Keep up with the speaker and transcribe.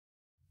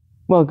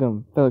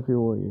Welcome, fellow career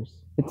warriors.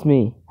 It's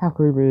me, Hal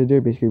Creeper, the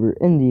Derby Creeper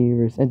in the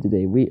universe, and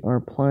today we are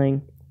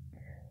playing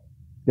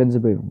Guns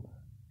of Boom.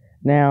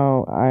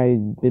 Now,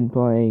 I've been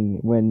playing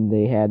when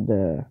they had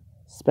the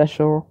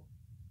special.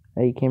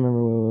 I can't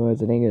remember what it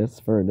was. I think it was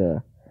for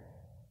the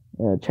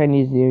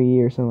Chinese New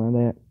Year or something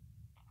like that.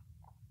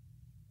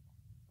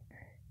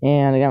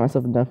 And I got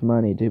myself enough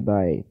money to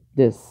buy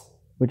this,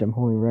 which I'm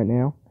holding right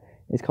now.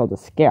 It's called the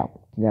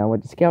Scout. Now,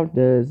 what the Scout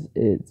does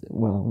is,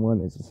 well,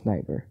 one is a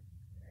sniper.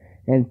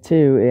 And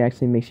two, it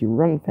actually makes you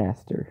run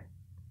faster.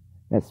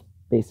 That's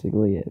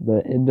basically it.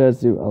 But it does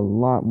do a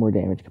lot more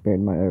damage compared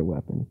to my other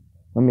weapon.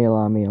 Let me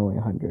allow me only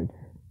 100.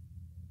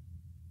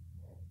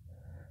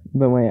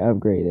 But when I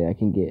upgrade it, I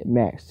can get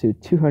max to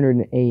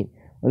 208.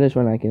 On this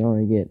one, I can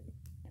only get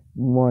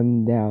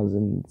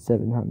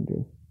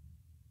 1,700.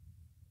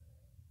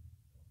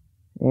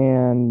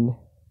 And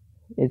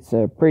it's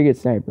a pretty good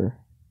sniper.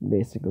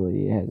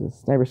 Basically, it has a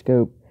sniper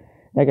scope,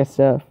 that kind of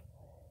stuff.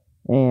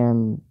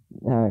 And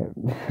I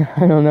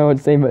don't know what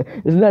to say, but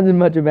there's nothing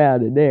much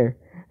about it there.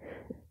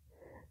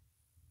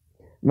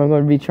 I'm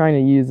going to be trying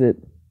to use it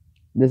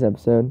this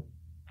episode.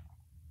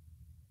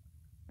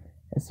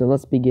 And so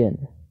let's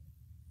begin.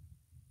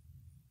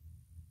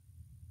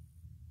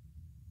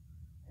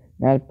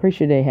 Now, I'm pretty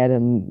sure they had a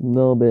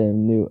little bit of a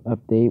new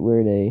update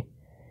where they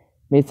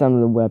made some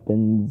of the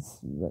weapons,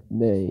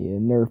 they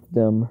nerfed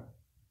them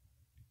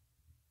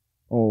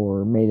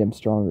or made them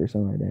stronger or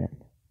something like that.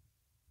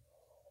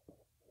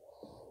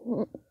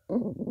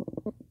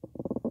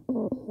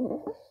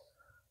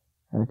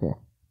 Okay.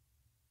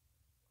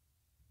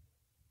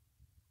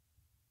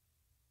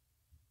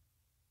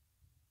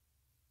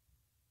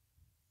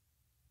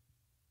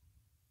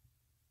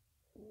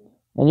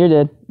 And you're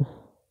dead.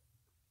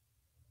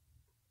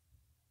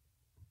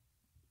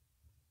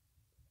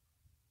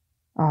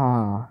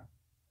 Ah,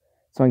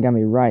 someone got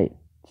me right.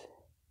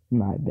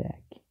 My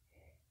back.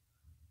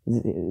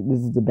 This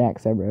is the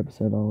backstabber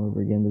episode all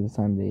over again, but this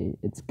time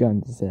it's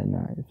guns instead of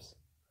knives.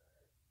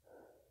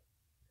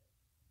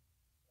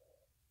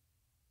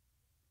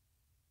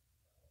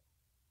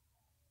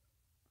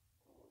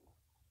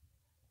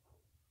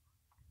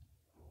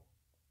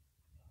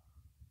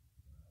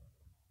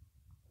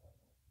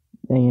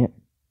 Dang it.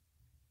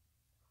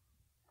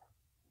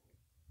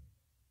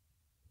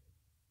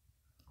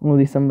 Well, at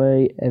least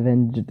somebody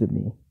avenged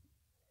me.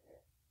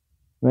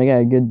 I got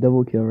a good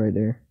double kill right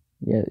there.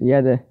 Yeah, you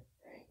had to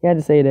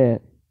say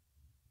that.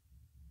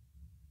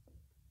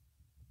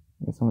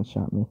 Yeah, someone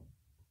shot me.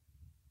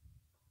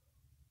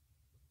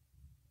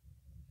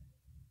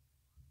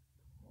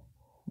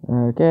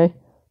 Okay.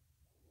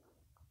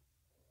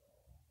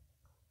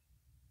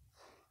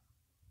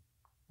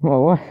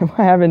 Well, what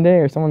happened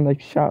there? Someone like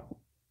shot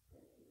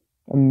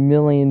a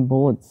million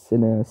bullets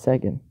in a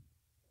second.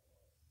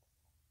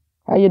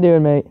 How you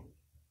doing, mate?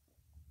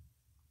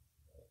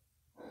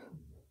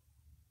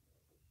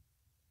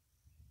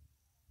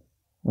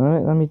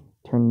 Let me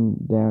turn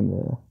down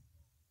the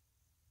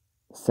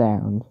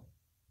sound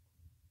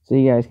so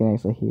you guys can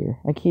actually hear.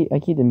 I keep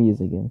the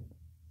music in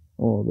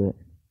a little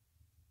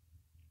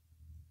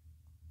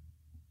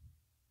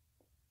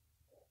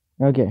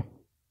bit. Okay.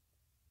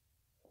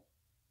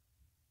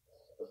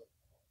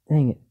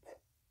 Dang it.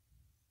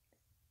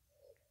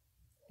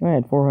 I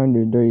had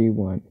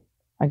 431.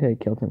 I could have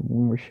killed him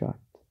one more shot.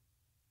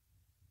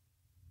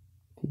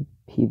 If he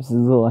peeps his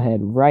little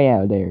head right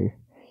out there,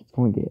 he's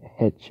going to get a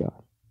headshot.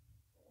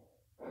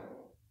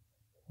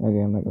 Okay,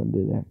 I'm not going to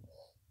do that.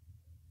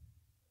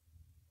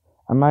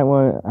 I might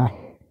want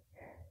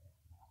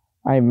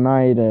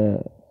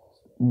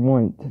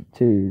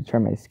to try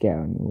my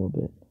scout in a little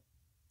bit.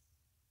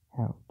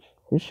 Ouch.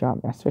 Who shot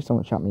me? I swear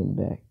someone shot me in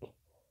the back.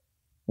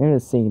 Maybe the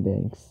sing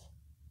things.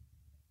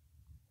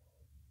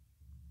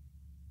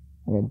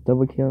 I got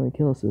double kill and a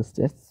kill assist.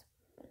 That's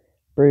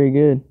pretty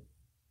good.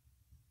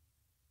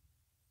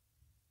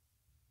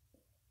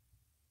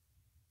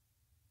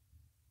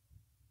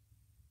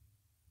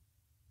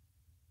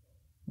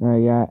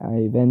 I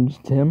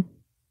avenged him.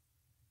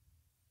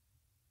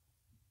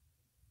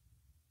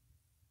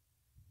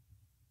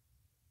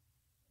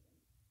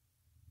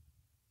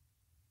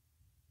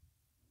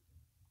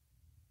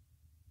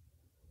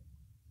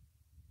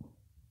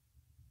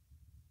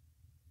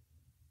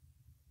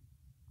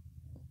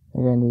 I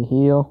got to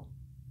heal.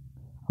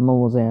 I'm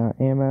almost out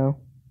of ammo.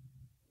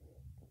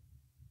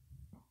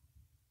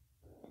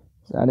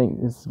 So I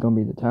think this is going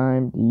to be the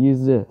time to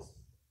use this.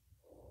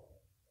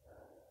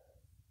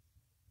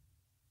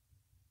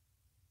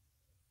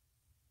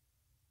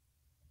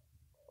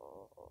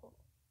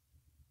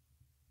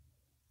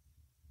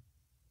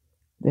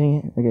 Dang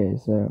it. Okay,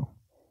 so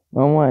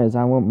one is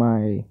I want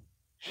my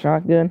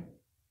shotgun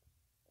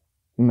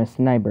and my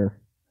sniper.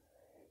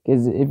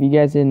 Because if you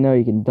guys didn't know,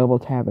 you can double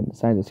tap on the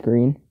side of the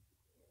screen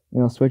and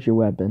it'll switch your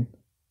weapon.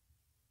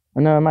 Oh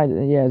no,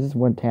 it's just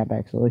one tap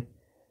actually.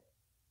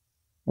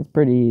 That's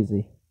pretty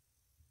easy.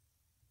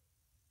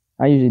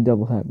 I usually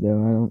double tap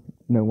though, I don't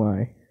know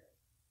why.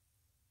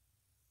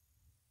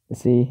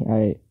 See,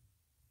 there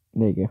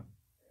you go.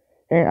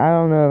 I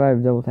don't know if I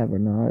have double tap or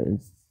not.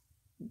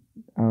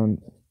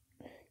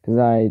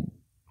 Because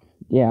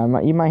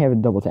you might have a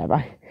double tap.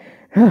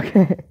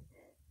 Okay.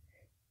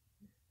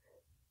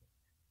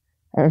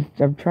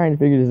 I'm trying to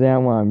figure this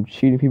out while I'm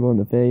shooting people in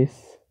the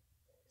face.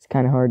 It's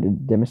kind of hard to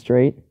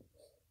demonstrate.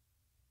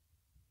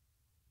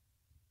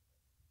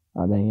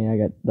 Oh, dang it, I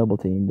got double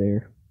teamed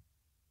there.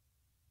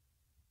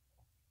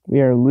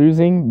 We are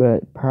losing,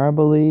 but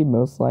probably,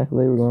 most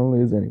likely, we're going to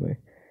lose anyway.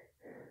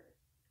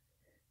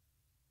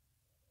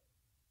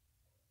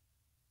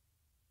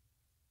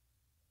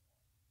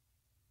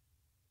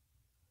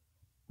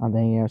 Oh,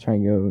 dang it, I was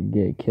trying to go and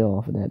get a kill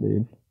off of that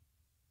dude.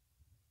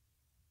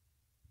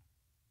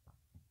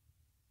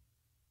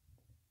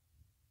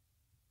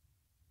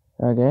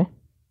 Okay.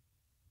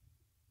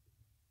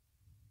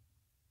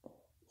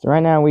 So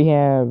right now we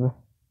have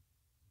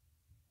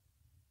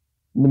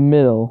the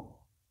middle.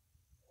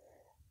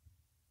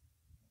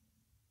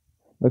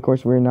 But of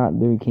course, we're not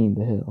doing King of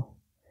the Hill.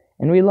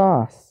 And we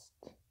lost.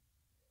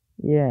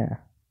 Yeah.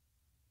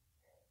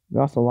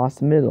 We also lost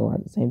the middle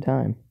at the same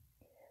time.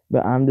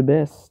 But I'm the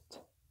best.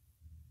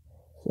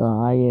 So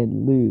I get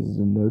lose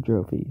and no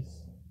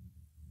trophies.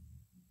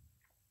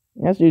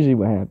 That's usually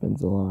what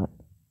happens a lot.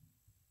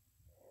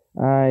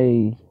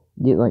 I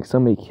get like so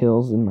many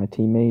kills in my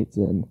teammates,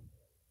 and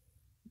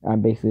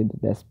I'm basically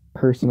the best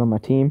person on my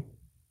team.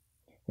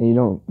 And you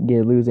don't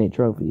lose any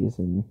trophies,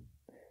 and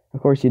of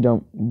course you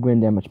don't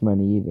win that much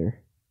money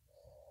either.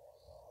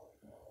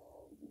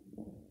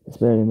 It's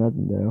better than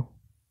nothing though.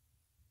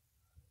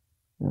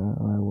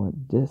 I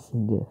want this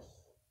and this.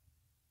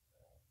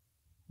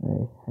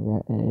 Alright, I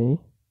got A.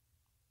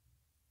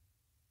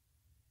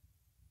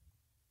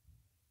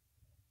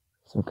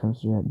 So it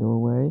comes through that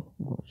doorway.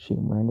 We'll shoot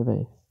him right in the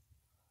face.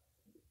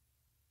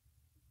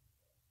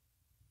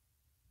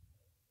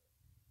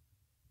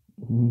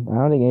 I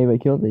don't think anybody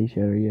killed each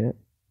other yet.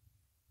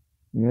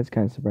 That's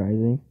kind of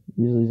surprising.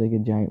 Usually it's like a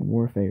giant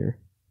warfare.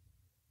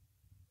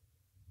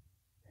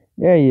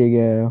 There you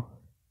go.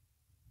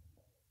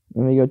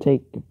 Let me go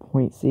take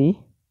point C.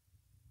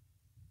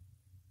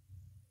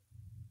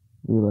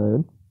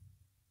 Reload.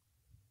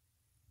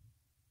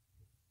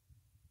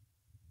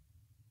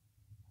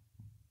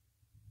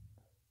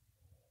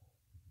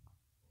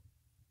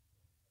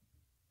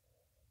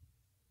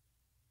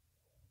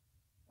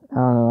 I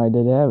don't know why I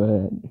did that,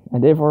 but I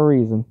did it for a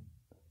reason.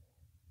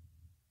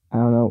 I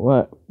don't know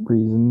what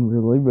reason,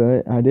 really,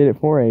 but I did it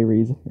for a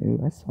reason.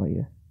 Ooh, I saw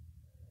you.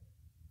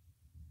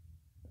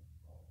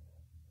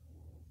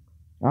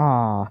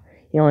 Ah,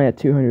 he only had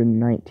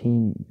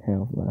 219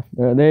 health left.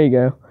 There you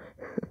go.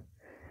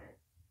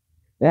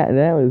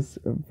 That was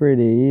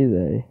pretty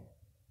easy.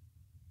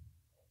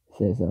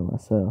 Say so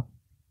myself.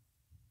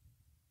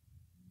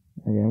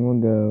 Okay, I'm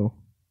gonna go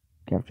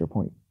capture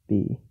point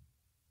B.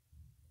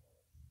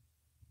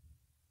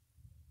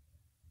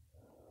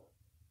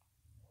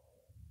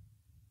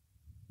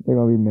 They're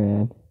gonna be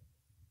mad.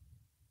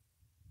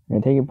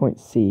 I'm taking point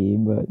C,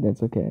 but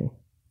that's okay.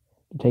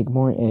 To take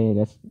point A,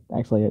 that's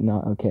actually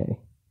not okay.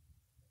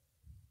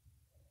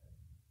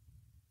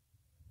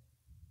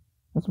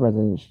 That's surprised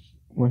I didn't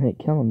one hit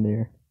kill him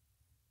there.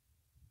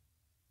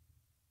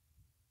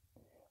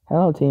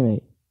 Hello,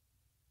 teammate.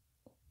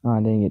 Oh, I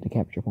didn't get to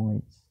capture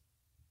points.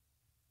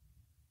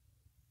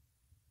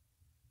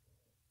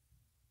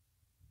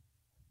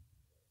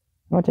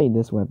 I'm gonna take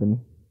this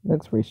weapon. It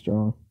looks pretty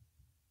strong.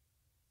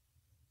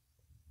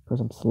 Of course,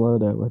 I'm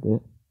slowed up with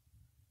it.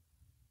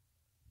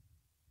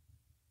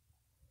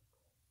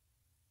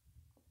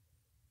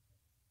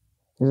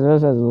 It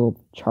does has a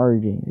little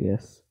charging, I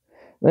guess.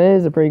 But it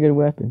is a pretty good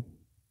weapon.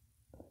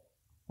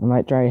 I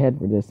might try ahead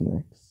for this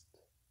next.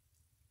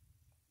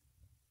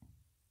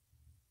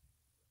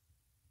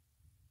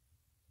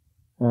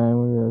 Alright,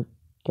 we're gonna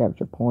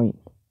capture point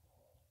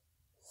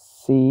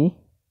C.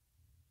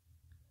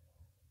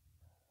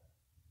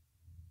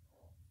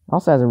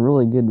 Also has a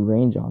really good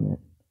range on it.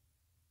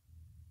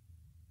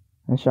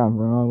 I shot him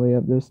from all the way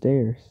up those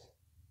stairs.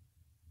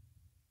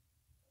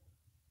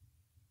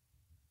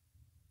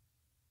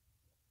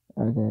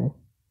 Okay.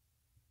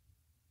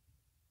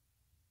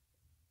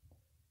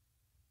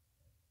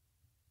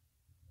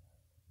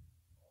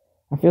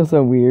 I feel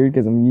so weird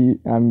because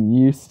I'm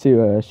used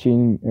to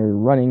shooting or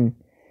running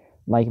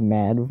like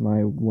mad with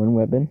my one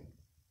weapon.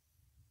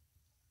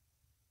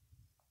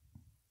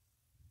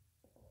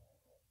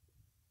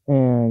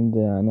 And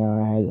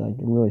now I had like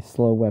a really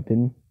slow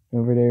weapon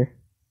over there.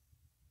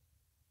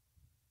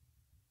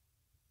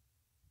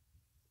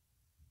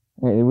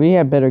 We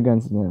have better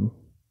guns than them.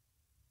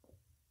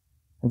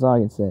 That's all I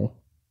can say.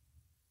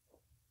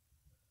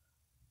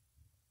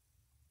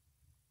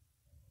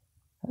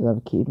 I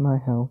have to keep my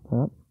health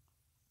up.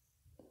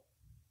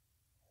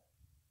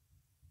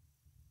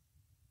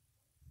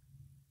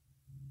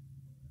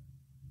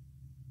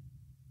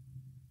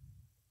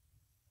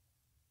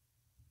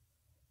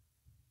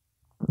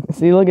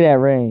 See, look at that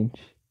range.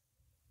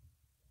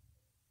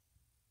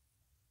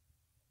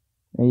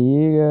 There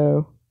you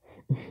go.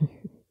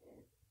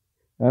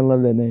 I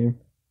love that name.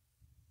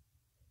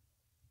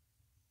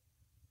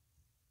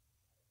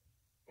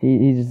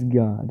 He's just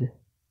God.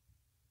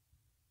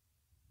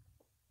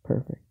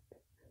 Perfect.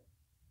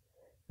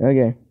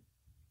 Okay.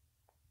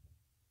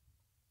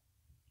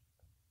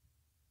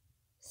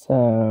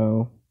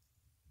 So,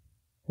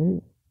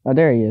 oh,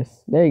 there he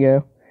is. There you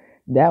go.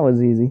 That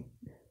was easy.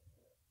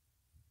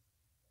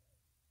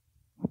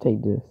 I'll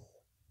take this.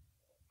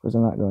 Of course,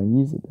 I'm not going to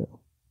use it, though.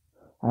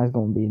 I was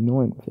going to be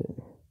annoying with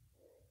it.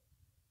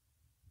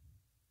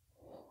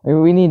 Okay,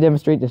 we need to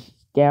demonstrate the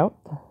scout.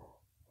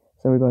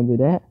 So we're going to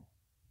do that.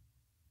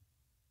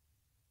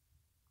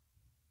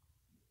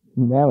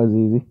 That was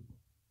easy.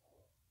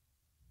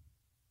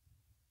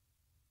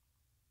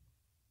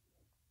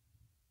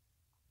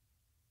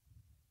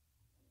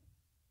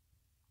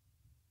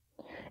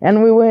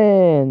 And we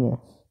win!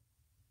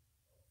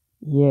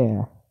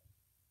 Yeah.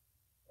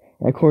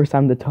 And of course,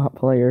 I'm the top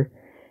player.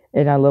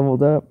 And I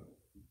leveled up.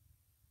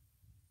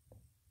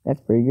 That's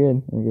pretty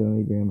good. I'm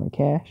going to grab my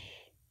cash.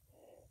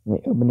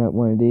 Let me open up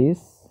one of these.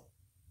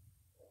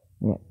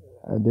 Yeah,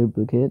 a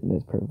duplicate.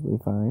 That's perfectly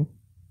fine.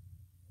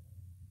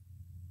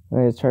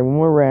 Alright, let's try one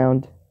more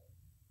round.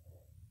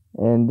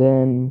 And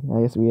then,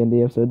 I guess we end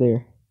the episode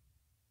there.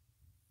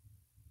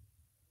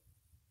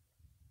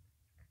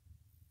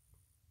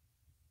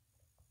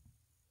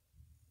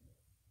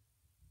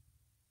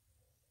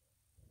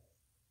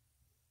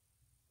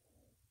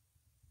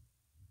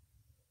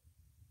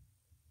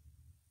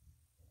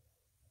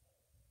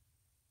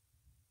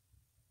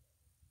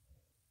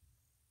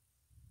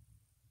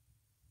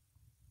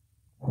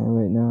 Oh,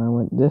 wait, no, I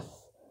want this.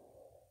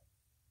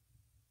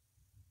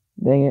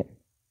 Dang it.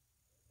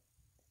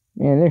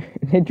 Man,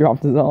 they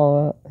dropped us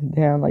all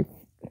down like...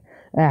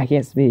 I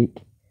can't speak.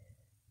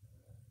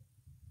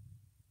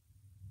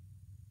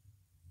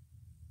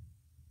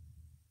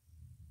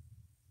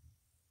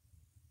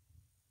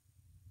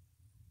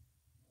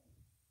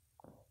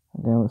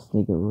 Then we'll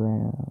sneak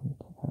around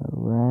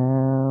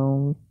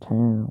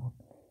town.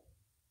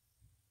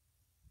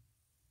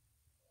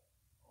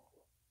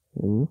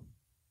 Ooh.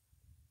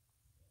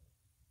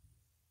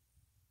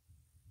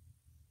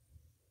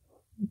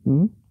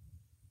 Hmm.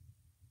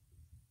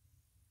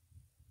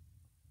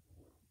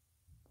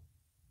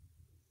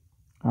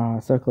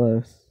 Ah, so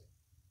close.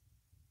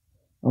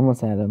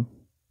 Almost had him.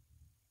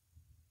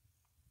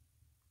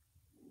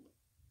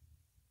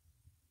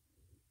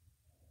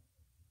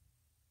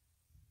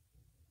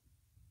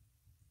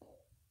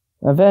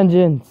 A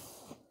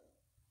vengeance.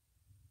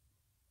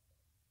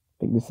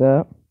 Pick this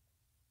up.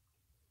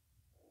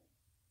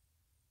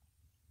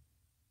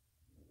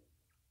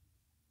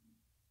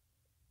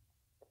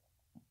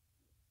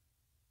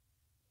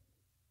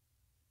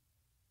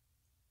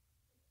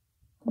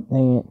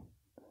 Dang it.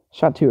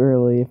 Shot too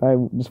early. If I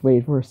just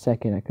waited for a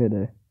second, I could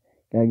have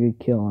got a good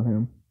kill on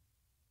him.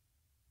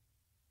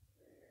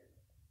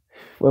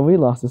 Well, we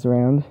lost this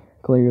round,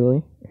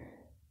 clearly.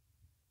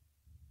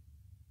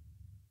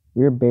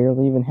 We were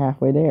barely even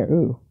halfway there.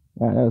 Ooh,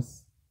 wow, that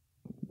was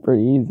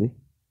pretty easy.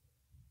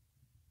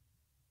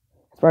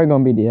 It's probably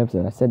going to be the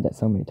episode. I said that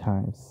so many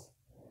times.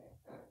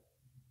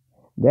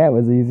 That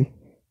was easy.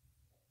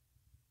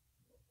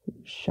 Who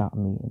shot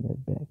me in the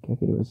back?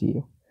 Okay, it was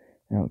you.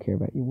 I don't care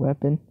about your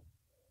weapon.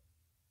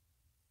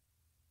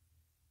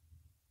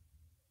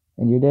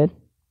 And you're dead?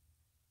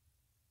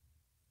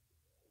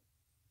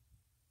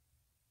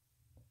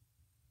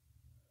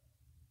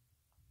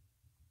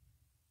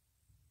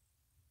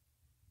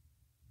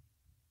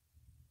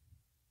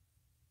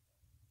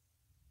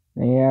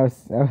 Yeah,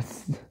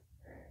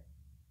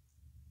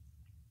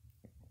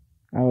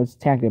 I was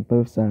attacked at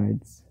both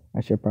sides.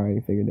 I should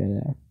probably figure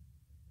that out.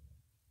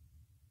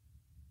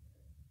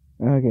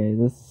 Okay,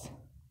 let's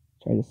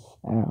try this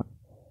out.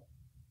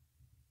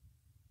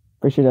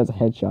 Pretty sure that's a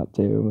headshot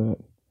too,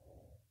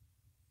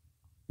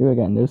 but ooh, I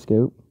got no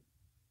scope.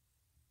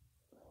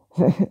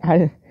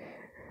 I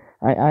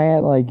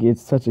act like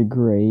it's such a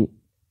great,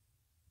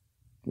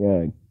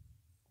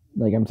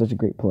 like I'm such a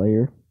great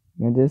player.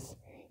 And this,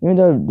 even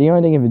though the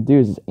only thing it would do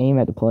is just aim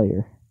at the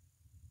player.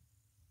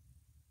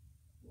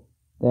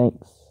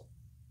 Thanks.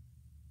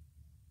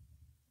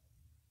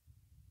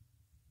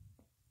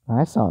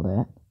 I saw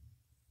that.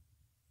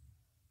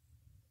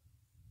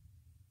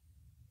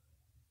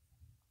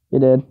 You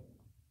did.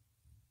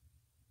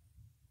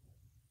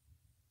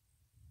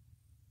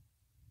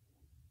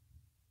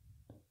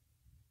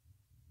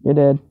 You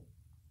did.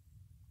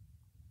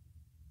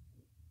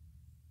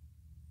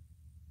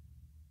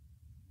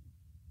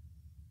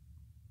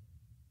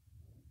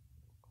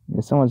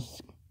 Yeah,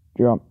 someone's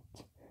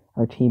dropped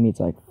our teammates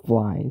like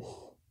flies.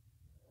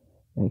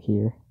 Back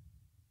here.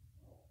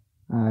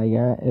 I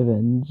got a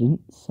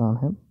vengeance on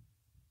him.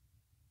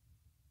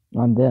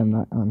 On them,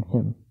 not on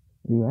him.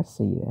 Ooh, I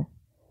see that.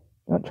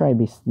 Don't try to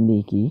be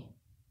sneaky.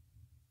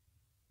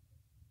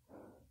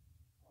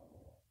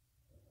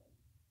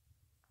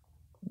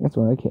 That's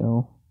what I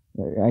kill.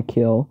 I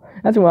kill.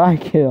 That's what I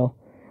kill.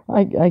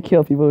 I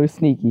kill people who are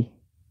sneaky.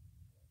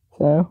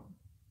 So,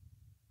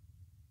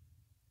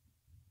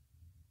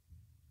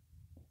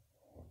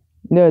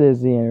 that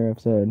is the end of the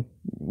episode.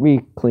 We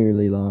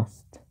clearly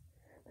lost.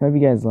 Hope you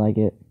guys like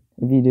it.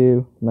 If you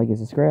do, like and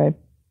subscribe.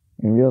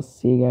 And we'll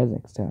see you guys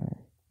next time.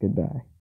 Goodbye.